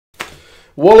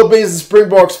Wallabies and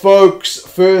Springboks, folks.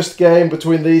 First game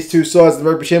between these two sides of the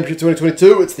Rugby Championship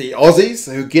 2022. It's the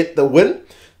Aussies who get the win.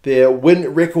 Their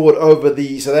win record over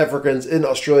the South Africans in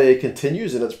Australia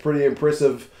continues, and it's pretty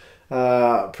impressive.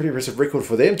 Pretty impressive record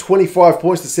for them. 25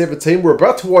 points to 17. We're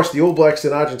about to watch the All Blacks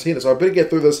in Argentina, so I better get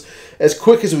through this as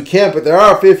quick as we can. But there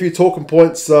are a fair few talking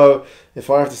points, so if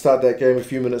I have to start that game a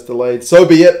few minutes delayed, so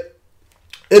be it.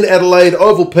 In Adelaide,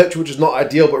 oval pitch, which is not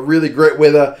ideal, but really great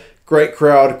weather. Great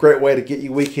crowd, great way to get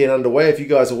your weekend underway. If you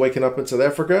guys are waking up in South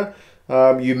Africa,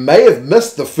 you may have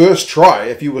missed the first try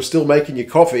if you were still making your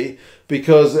coffee,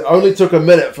 because it only took a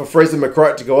minute for Fraser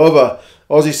McReight to go over.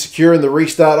 Aussie securing the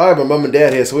restart. I have a mum and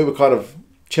dad here, so we were kind of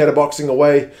chatterboxing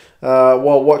away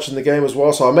while watching the game as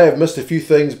well. So I may have missed a few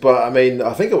things, but I mean,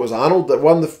 I think it was Arnold that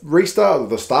won the restart, or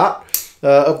the start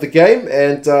of the game,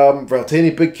 and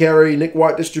Valetini, big carry, Nick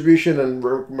White distribution, and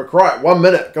McReight, 1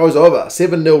 minute, goes over,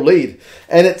 7-0 lead,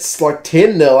 and it's like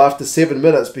 10-0 after 7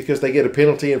 minutes because they get a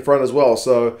penalty in front as well.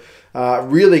 So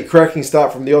really cracking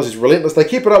start from the Aussies, relentless. They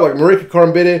keep it up, like Marika,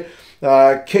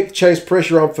 Koroibete, kick, chase,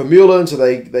 pressure on Fainga'a, so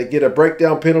they get a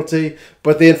breakdown penalty,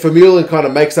 but then Fainga'a kind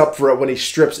of makes up for it when he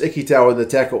strips Ikitau in the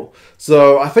tackle.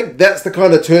 So I think that's the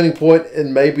kind of turning point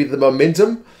in maybe the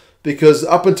momentum, because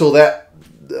up until that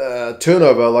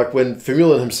turnover, like when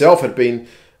Fainga'a himself had been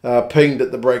pinged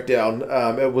at the breakdown,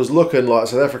 it was looking like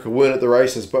South Africa weren't at the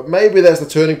races, but maybe that's the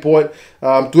turning point.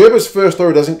 Dweber's first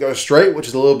throw doesn't go straight, which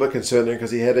is a little bit concerning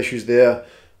because he had issues there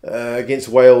against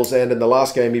Wales and in the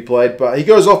last game he played, but he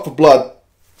goes off for blood,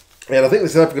 and I think the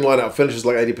South African lineup finishes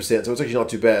like 80%, so it's actually not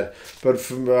too bad. But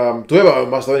from Dweber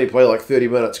must only play like 30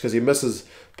 minutes because he misses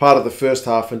part of the first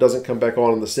half and doesn't come back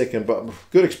on in the second, but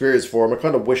good experience for him. I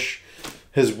kind of wish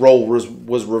his role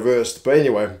was reversed. But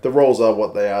anyway, the roles are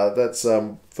what they are. That's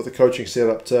for the coaching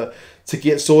setup to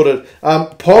get sorted.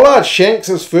 Pollard shanks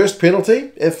his first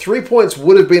penalty. And 3 points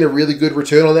would have been a really good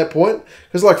return on that point.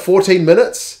 Because like 14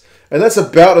 minutes. And that's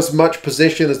about as much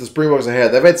possession as the Springboks have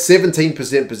had. They've had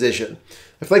 17% possession.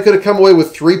 If they could have come away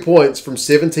with 3 points from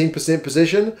 17%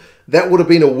 possession, that would have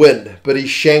been a win. But he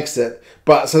shanks it.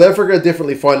 But South Africa are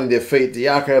definitely finding their feet.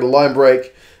 Diaka had a line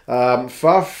break.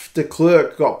 Faf de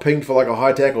Klerk got pinged for like a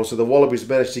high tackle, so the Wallabies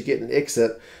managed to get an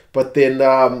exit. But then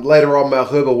later on,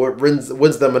 Malherbe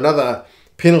wins them another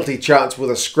penalty chance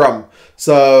with a scrum.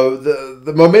 So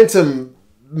the momentum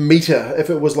meter, if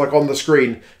it was like on the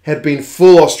screen, had been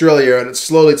full Australia, and it's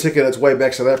slowly ticking its way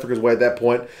back South Africa's way at that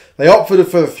point. They opted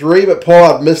for the 3, but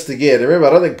Pollard missed again. Remember, I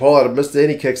don't think Pollard had missed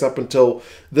any kicks up until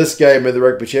this game in the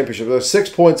Rugby Championship. Those 6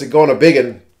 points had gone a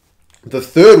biggin. The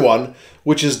third one,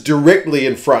 which is directly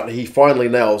in front, he finally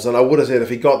nails. And I would have said if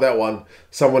he got that one,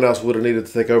 someone else would have needed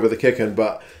to take over the kicking.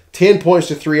 But 10 points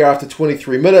to 3 after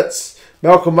 23 minutes.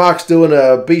 Malcolm Marx doing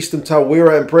a Beeston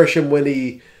Tawera impression when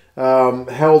he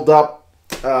held up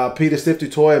Pieter-Steph du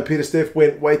Toit, and Pieter-Steph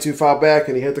went way too far back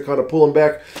and he had to kind of pull him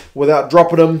back without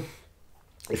dropping him.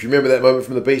 If you remember that moment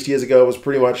from the Beast years ago, it was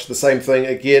pretty much the same thing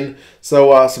again.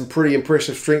 So some pretty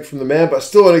impressive strength from the man, but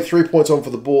still only 3 points on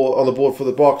the board for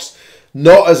the Boks.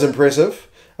 Not as impressive.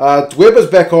 Dweber's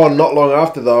back on not long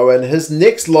after though, and his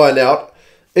next line out,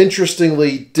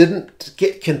 interestingly, didn't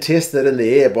get contested in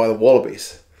the air by the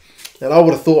Wallabies. And I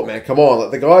would have thought, man, come on,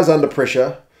 like the guy's under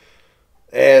pressure,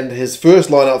 and his first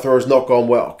line out throw has not gone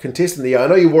well. Contesting the air, I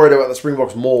know you're worried about the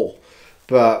Springboks maul,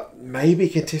 but maybe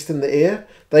contesting the air.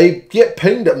 They get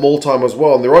pinged at maul time as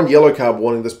well, and they're on yellow card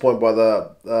warning at this point by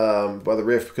the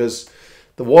ref because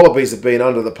the Wallabies have been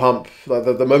under the pump. Like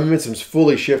the momentum's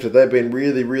fully shifted. They've been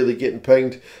really, really getting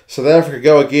pinged. South Africa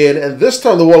go again, and this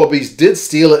time the Wallabies did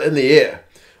steal it in the air,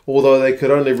 although they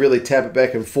could only really tap it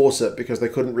back and force it because they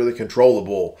couldn't really control the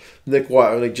ball. Nick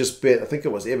White only just bet, I think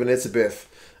it was Evan Etzebeth,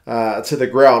 to the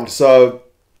ground. So,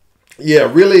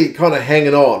 yeah, really kind of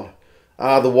hanging on.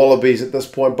 The Wallabies at this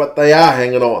point, but they are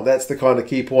hanging on. That's the kind of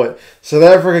key point. South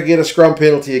Africa get a scrum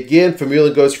penalty again.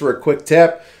 Fainga'a goes for a quick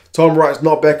tap. Tom Wright's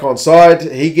not back on side.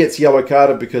 He gets yellow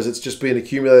carded because it's just been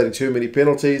accumulating too many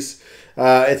penalties.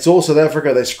 It's all South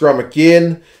Africa. They scrum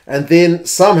again, and then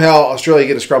somehow Australia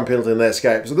get a scrum penalty and they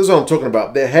escape. So this is what I'm talking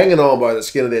about. They're hanging on by the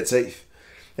skin of their teeth.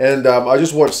 And I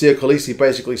just watched Sia Khaleesi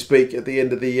basically speak at the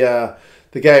end of the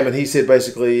game, and he said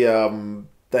basically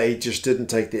they just didn't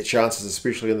take their chances,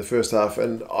 especially in the first half,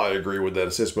 and I agree with that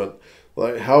assessment.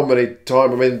 Like, how many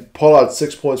times? I mean, Pollard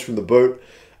 6 points from the boot,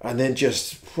 and then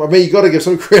just, I mean, you got to give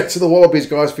some credit to the Wallabies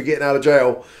guys for getting out of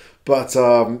jail. But,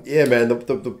 yeah, man,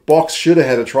 the Boks should have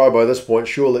had a try by this point,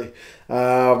 surely.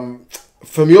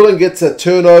 Fainga'a gets a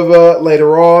turnover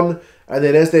later on, and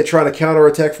then as they're trying to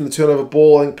counter-attack from the turnover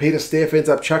ball, I think Pieter-Steph ends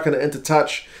up chucking it into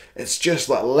touch. It's just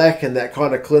like lacking that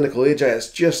kind of clinical edge. It's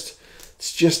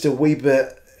just a wee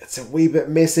bit it's a wee bit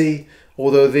messy.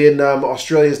 Although then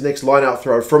Australia's next line-out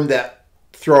throw from that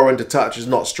throw into touch is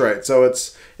not straight. So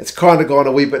it's kind of gone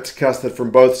a wee bit to custard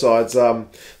from both sides.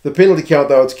 The penalty count,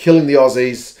 though, it's killing the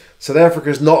Aussies. South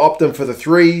Africa's not opting for the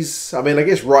threes. I mean, I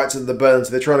guess Wright's in the bin,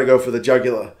 so they're trying to go for the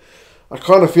jugular. I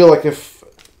kind of feel like if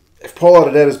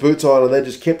Pollard had his boots on and they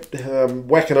just kept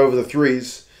whacking over the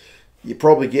threes, you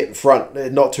probably get in front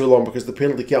not too long, because the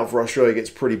penalty count for Australia gets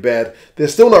pretty bad. They're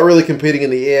still not really competing in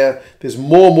the air. There's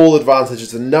more maul advantage.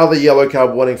 It's another yellow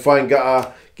card warning.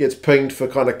 Fainga'a gets pinged for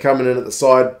kind of coming in at the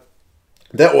side.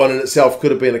 That one in itself could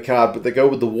have been a card, but they go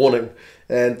with the warning.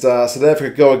 And South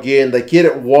Africa go again. They get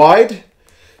it wide.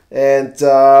 And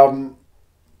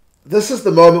this is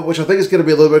the moment which I think is going to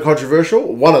be a little bit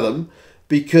controversial, one of them,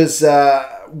 because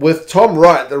with Tom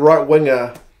Wright, the right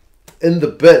winger, in the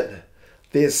bin,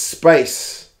 there's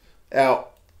space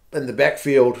out in the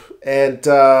backfield, and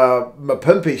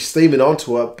Mapimpi's steaming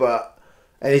onto it,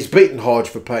 and he's beaten Hodge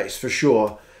for pace, for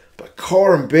sure. But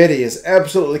Koroibete is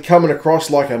absolutely coming across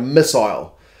like a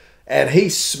missile, and he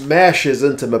smashes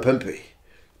into Mapimpi.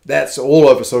 That's all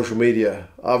over social media.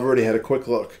 I've already had a quick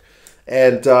look.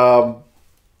 And,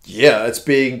 yeah, it's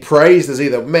being praised as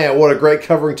either, man, what a great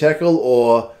covering tackle,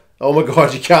 or, oh my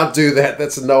God, you can't do that.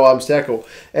 That's a no-arms tackle.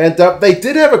 And they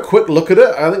did have a quick look at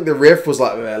it. I think the ref was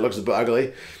like, man, it looks a bit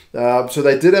ugly. So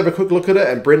they did have a quick look at it,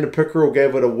 and Brendan Pickerel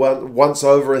gave it a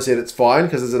once-over and said it's fine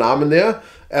because there's an arm in there.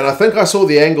 And I think I saw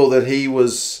the angle that he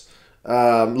was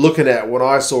looking at when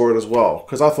I saw it as well,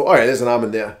 because I thought, oh yeah, there's an arm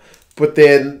in there. But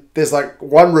then there's like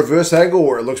one reverse angle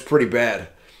where it looks pretty bad,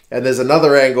 and there's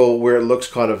another angle where it looks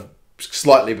kind of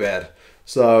slightly bad.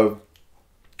 So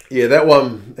yeah, that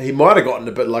one, he might have gotten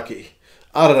a bit lucky.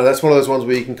 I don't know. That's one of those ones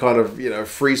where you can kind of,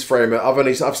 freeze frame it.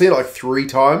 I've seen it like 3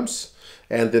 times,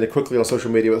 and then quickly on social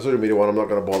media. The social media one, I'm not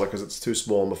going to bother because it's too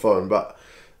small on the phone. But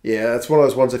yeah, it's one of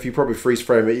those ones. If you probably freeze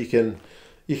frame it, you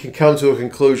can come to a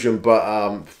conclusion.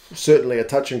 But certainly a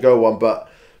touch and go one. But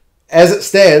as it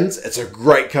stands, it's a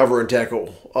great cover and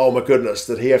tackle. Oh my goodness,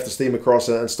 did he have to steam across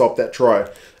and stop that try?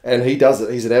 And he does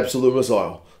it. He's an absolute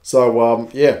missile. So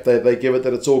yeah, they give it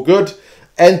that it's all good.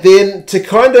 And then to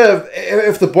kind of,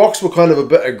 if the Boks were kind of a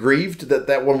bit aggrieved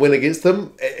that one went against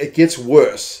them, it gets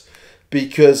worse.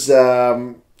 Because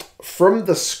from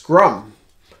the scrum,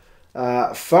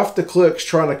 Faf de Klerk's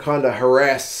trying to kind of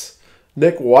harass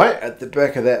Nick White at the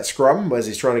back of that scrum as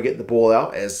he's trying to get the ball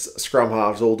out, as scrum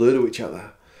halves all do to each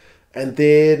other. And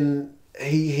then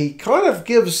he kind of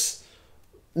gives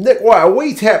Nick White a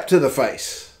wee tap to the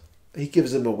face. He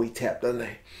gives him a wee tap, doesn't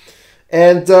he?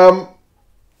 And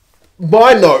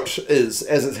my note is,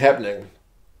 as it's happening,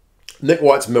 Nick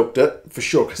White's milked it, for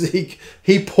sure, because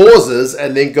he pauses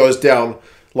and then goes down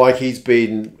like he's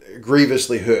been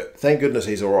grievously hurt. Thank goodness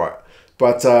he's all right.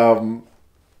 But,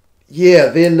 yeah,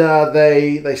 then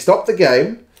they stop the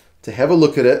game to have a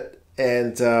look at it,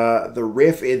 and the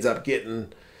ref ends up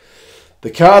getting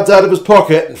the cards out of his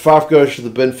pocket, and Faf goes to the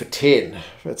bin for 10.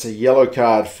 That's a yellow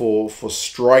card for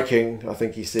striking, I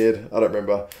think he said. I don't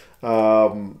remember.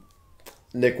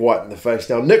 Nick White in the face.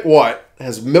 Now, Nick White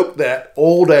has milked that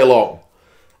all day long.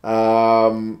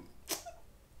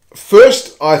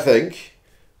 First, I think,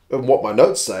 and what my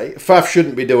notes say, Faf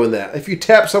shouldn't be doing that. If you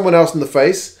tap someone else in the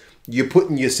face, you're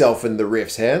putting yourself in the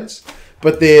ref's hands.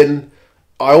 But then,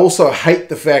 I also hate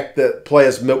the fact that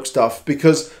players milk stuff,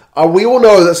 because we all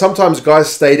know that sometimes guys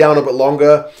stay down a bit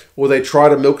longer, or they try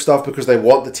to milk stuff because they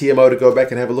want the TMO to go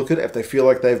back and have a look at it if they feel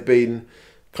like they've been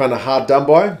kind of hard done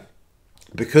by.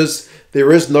 Because there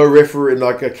is no referee in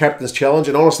like a captain's challenge.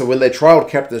 And honestly, when they trialed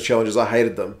captain's challenges, I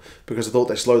hated them because I thought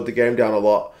they slowed the game down a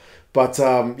lot. But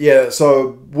yeah,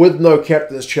 so with no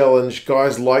captain's challenge,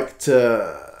 guys like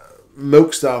to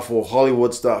milk stuff or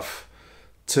Hollywood stuff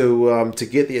to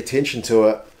get the attention to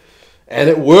it. And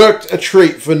it worked a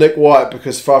treat for Nick White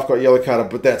because Faf got yellow carded,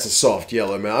 but that's a soft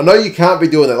yellow, man. I know you can't be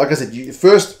doing that. Like I said,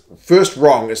 first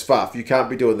wrong is Faf. You can't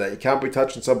be doing that. You can't be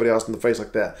touching somebody else in the face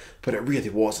like that. But it really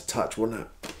was a touch, wasn't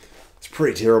it? It's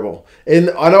pretty terrible.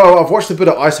 And I know I've watched a bit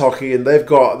of ice hockey, and they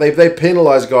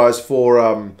penalise guys for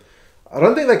I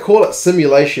don't think they call it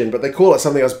simulation, but they call it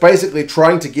something else. Basically,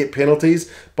 trying to get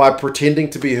penalties by pretending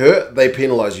to be hurt. They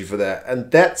penalise you for that, and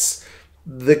that's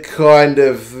the kind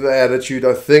of attitude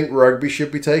I think rugby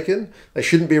should be taking. They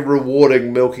shouldn't be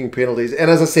rewarding milking penalties. And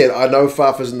as I said, I know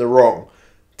Faf is in the wrong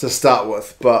to start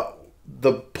with, but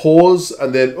the pause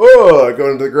and then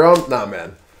going to the ground, nah,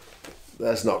 man,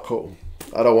 that's not cool.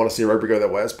 I don't want to see rugby go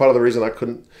that way. It's part of the reason I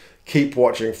couldn't keep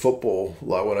watching football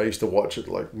like when I used to watch it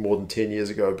like more than 10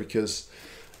 years ago, because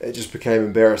it just became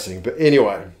embarrassing. But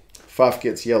anyway, Faf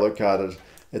gets yellow carded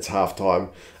it's half-time.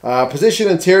 Possession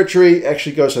and territory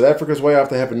actually goes South Africa's way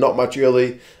after having not much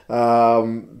early.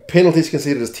 Penalties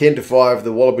conceded as 10-5.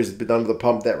 The Wallabies have been under the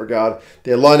pump in that regard.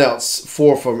 Their lineouts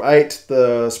 4 from 8.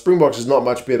 The Springboks is not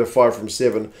much better, 5 from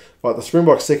 7. But the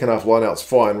Springboks second half lineout's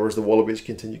fine, whereas the Wallabies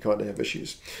continue kind of have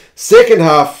issues. Second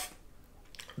half,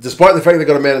 despite the fact they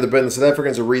got a man in the bin, the South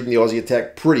Africans are reading the Aussie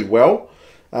attack pretty well.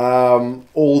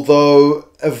 Although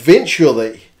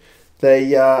eventually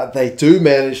they do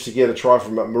manage to get a try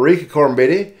from Marika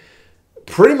Koroibete,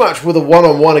 pretty much with a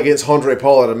one-on-one against Handré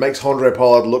Pollard, and makes Handré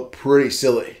Pollard look pretty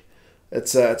silly.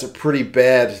 It's a pretty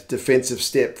bad defensive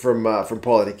step from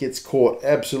Pollard. He gets caught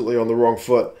absolutely on the wrong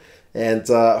foot. And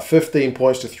 15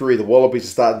 points to 3. The Wallabies are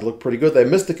starting to look pretty good. They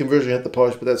missed the conversion, hit the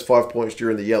post, but that's 5 points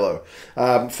during the yellow.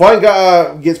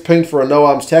 Fainga'a gets pinged for a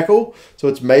no-arms tackle, so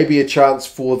it's maybe a chance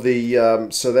for the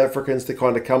South Africans to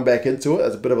kind of come back into it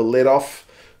as a bit of a let-off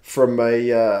from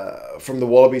the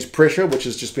Wallabies' pressure, which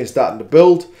has just been starting to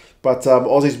build. But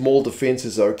Aussie's maul defence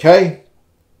is okay.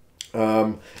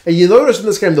 And you notice in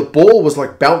this game the ball was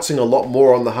like bouncing a lot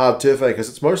more on the hard turf because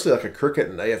it's mostly like a cricket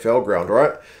and AFL ground,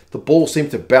 right? The ball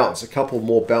seemed to bounce a couple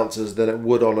more bounces than it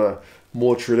would on a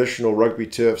more traditional rugby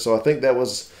turf. So I think that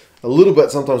was a little bit,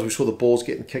 sometimes we saw the balls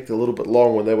getting kicked a little bit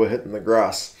long when they were hitting the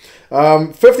grass.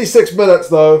 56 minutes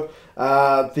though,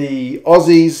 the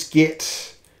Aussies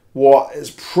get what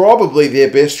is probably their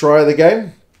best try of the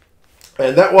game.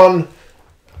 And that one,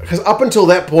 because up until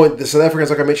that point, the South Africans,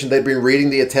 like I mentioned, they'd been reading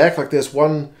the attack. Like there's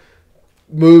one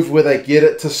move where they get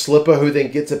it to Slipper, who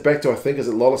then gets it back to, I think, is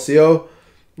it Lolesio?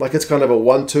 Like it's kind of a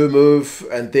 1-2 move,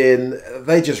 and then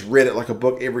they just read it like a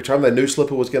book every time. They knew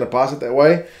Slipper was going to pass it that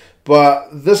way. But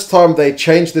this time they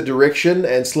changed the direction,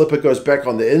 and Slipper goes back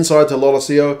on the inside to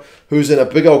Lolesio, who's in a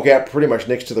big old gap pretty much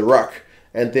next to the ruck.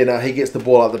 And then he gets the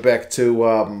ball out the back to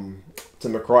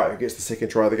McReight, who gets the second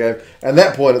try of the game. And at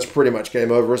that point, it's pretty much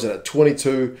game over, isn't it?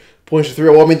 22 points to 3.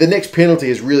 Well, I mean, the next penalty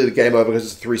is really the game over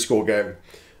because it's a 3-score game.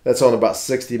 That's on about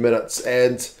 60 minutes.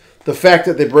 And the fact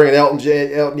that they're bringing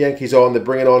Elton Yankees on, they're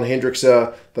bringing on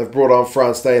Hendrickse, they've brought on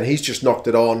France Day, and he's just knocked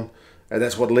it on. And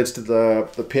that's what leads to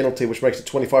the penalty, which makes it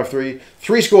 25-3.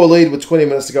 3-score lead with 20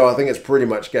 minutes to go. I think it's pretty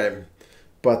much game.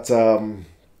 But,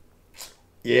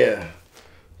 yeah,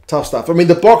 tough stuff. I mean,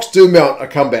 the Boks do mount a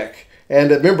comeback. And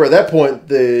remember, at that point,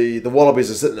 the Wallabies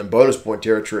are sitting in bonus point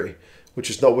territory, which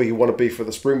is not where you want to be for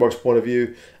the Springboks' point of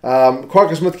view.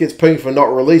 Kwagga-Smith gets pinged for not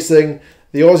releasing.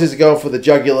 The Aussies are going for the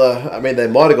jugular. I mean, they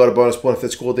might have got a bonus point if they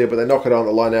scored there, but they knock it on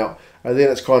the line out. And then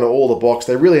it's kind of all the Boks.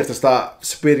 They really have to start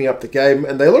speeding up the game.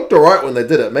 And they looked all right when they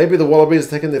did it. Maybe the Wallabies are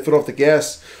taking their foot off the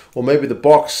gas, or maybe the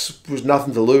Boks was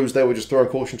nothing to lose. They were just throwing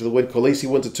caution to the wind. Kolisi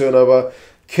wins a turnover.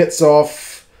 Kits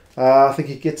off. I think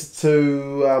he gets it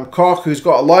to Koch, who's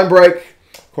got a line break.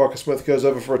 Kwagga-Smith goes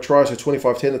over for a try, so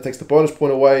 25-10. That takes the bonus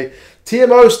point away.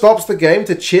 TMO stops the game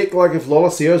to check like if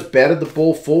Lolesio's batted the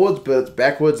ball forwards, but it's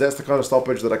backwards. That's the kind of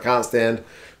stoppage that I can't stand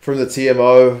from the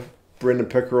TMO. Brendan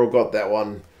Pickerel got that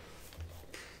one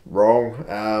wrong.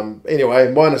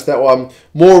 Anyway, minus that one.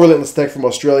 More relentless attack from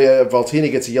Australia.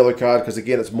 Valetini gets a yellow card because,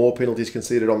 again, it's more penalties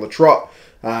conceded on the trot.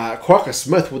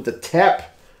 Kwagga-Smith with the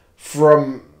tap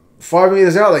from 5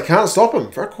 meters out. They can't stop him.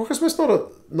 Kwagga-Smith's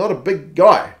not a big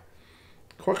guy.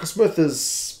 Kwagga-Smith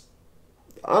is,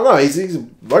 I don't know, he's a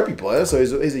rugby player, so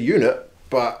he's a unit.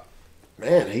 But,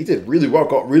 man, he did really well,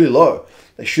 got really low.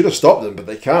 They should have stopped him, but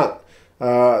they can't.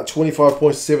 25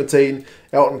 points to 17.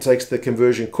 Alton takes the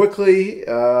conversion quickly,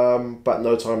 but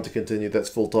no time to continue. That's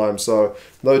full time, so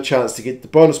no chance to get the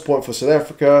bonus point for South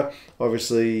Africa.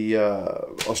 Obviously,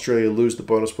 Australia lose the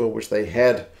bonus point, which they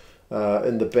had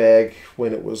in the bag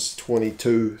when it was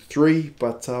 22-3.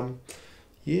 But,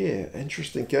 yeah,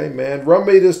 interesting game, man. Run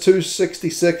meters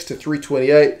 266 to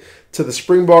 328 to the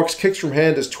Springboks. Kicks from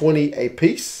hand is 20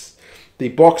 apiece.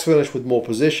 The Boks finished with more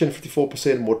possession,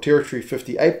 54%, more territory,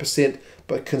 58%.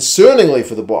 But concerningly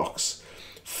for the Boks,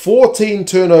 14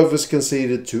 turnovers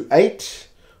conceded to 8,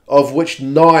 of which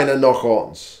 9 are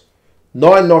knock-ons.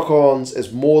 9 knock-ons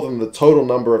is more than the total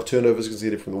number of turnovers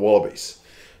conceded from the Wallabies.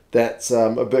 That's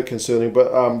a bit concerning,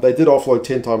 but they did offload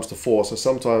 10 times to 4, so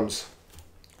sometimes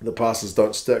the passes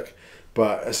don't stick.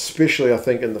 But especially, I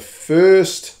think, in the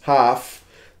first half,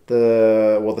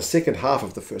 the second half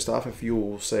of the first half, if you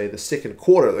will say the second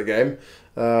quarter of the game,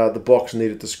 the Boks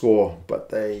needed to score, but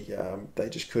they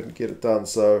just couldn't get it done.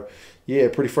 So, yeah,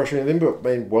 pretty frustrating then, but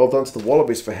I mean, well done to the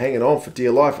Wallabies for hanging on for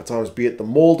dear life at times, be it the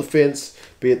maul defence,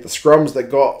 be it the scrums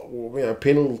that got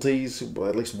penalties,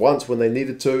 at least once when they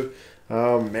needed to.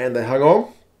 Man, they hung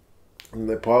on. And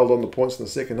they piled on the points in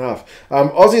the second half.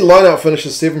 Aussie lineout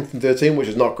finishes 7 from 13, which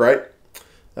is not great.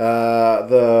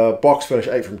 The Boks finished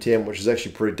 8 from 10, which is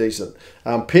actually pretty decent.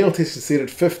 Penalties conceded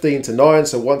 15-9,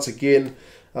 so once again,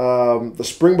 the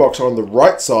Springboks are on the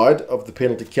right side of the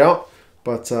penalty count,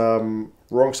 but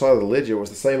wrong side of the ledger. It was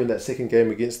the same in that second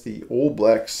game against the All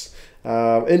Blacks.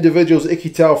 Individuals,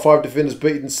 Ikitau, 5 defenders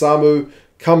beaten. Samu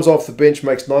comes off the bench,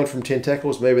 makes 9 from 10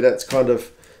 tackles. Maybe that's kind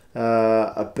of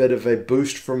a bit of a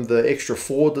boost from the extra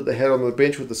forward that they had on the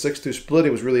bench with the 6-2 split.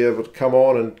 He was really able to come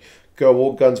on and go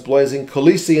all guns blazing.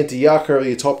 Khaleesi and Diaka are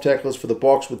your top tacklers for the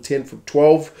Boks with 10 from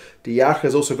 12.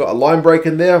 Diaka's also got a line break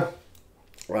in there.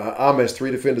 Has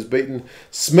 3 defenders beaten.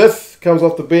 Smith comes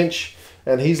off the bench,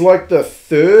 and he's like the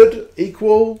 3rd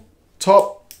equal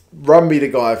top run meter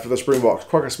guy for the Springboks.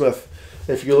 Quacker Smith,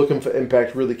 if you're looking for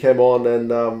impact, really came on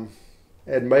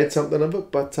and made something of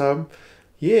it. But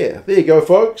yeah, there you go,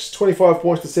 folks. 25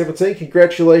 points to 17.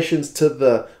 Congratulations to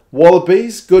the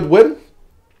Wallabies. Good win.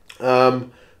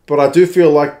 But I do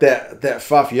feel like that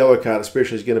Faf yellow card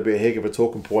especially is going to be a heck of a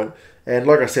talking point. And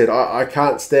like I said, I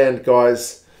can't stand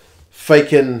guys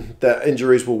faking that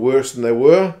injuries were worse than they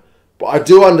were. But I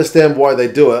do understand why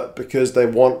they do it, because they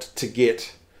want to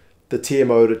get the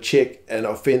TMO to check an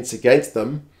offence against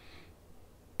them.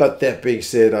 But that being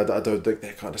said, I don't think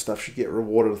that kind of stuff should get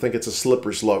rewarded. I think it's a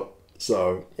slippery slope.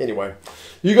 So, anyway,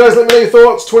 you guys let me know your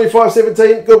thoughts.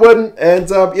 25-17, good win. And,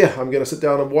 yeah, I'm going to sit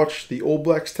down and watch the All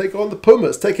Blacks take on the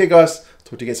Pumas. Take care, guys.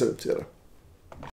 Talk to you again soon. See you later.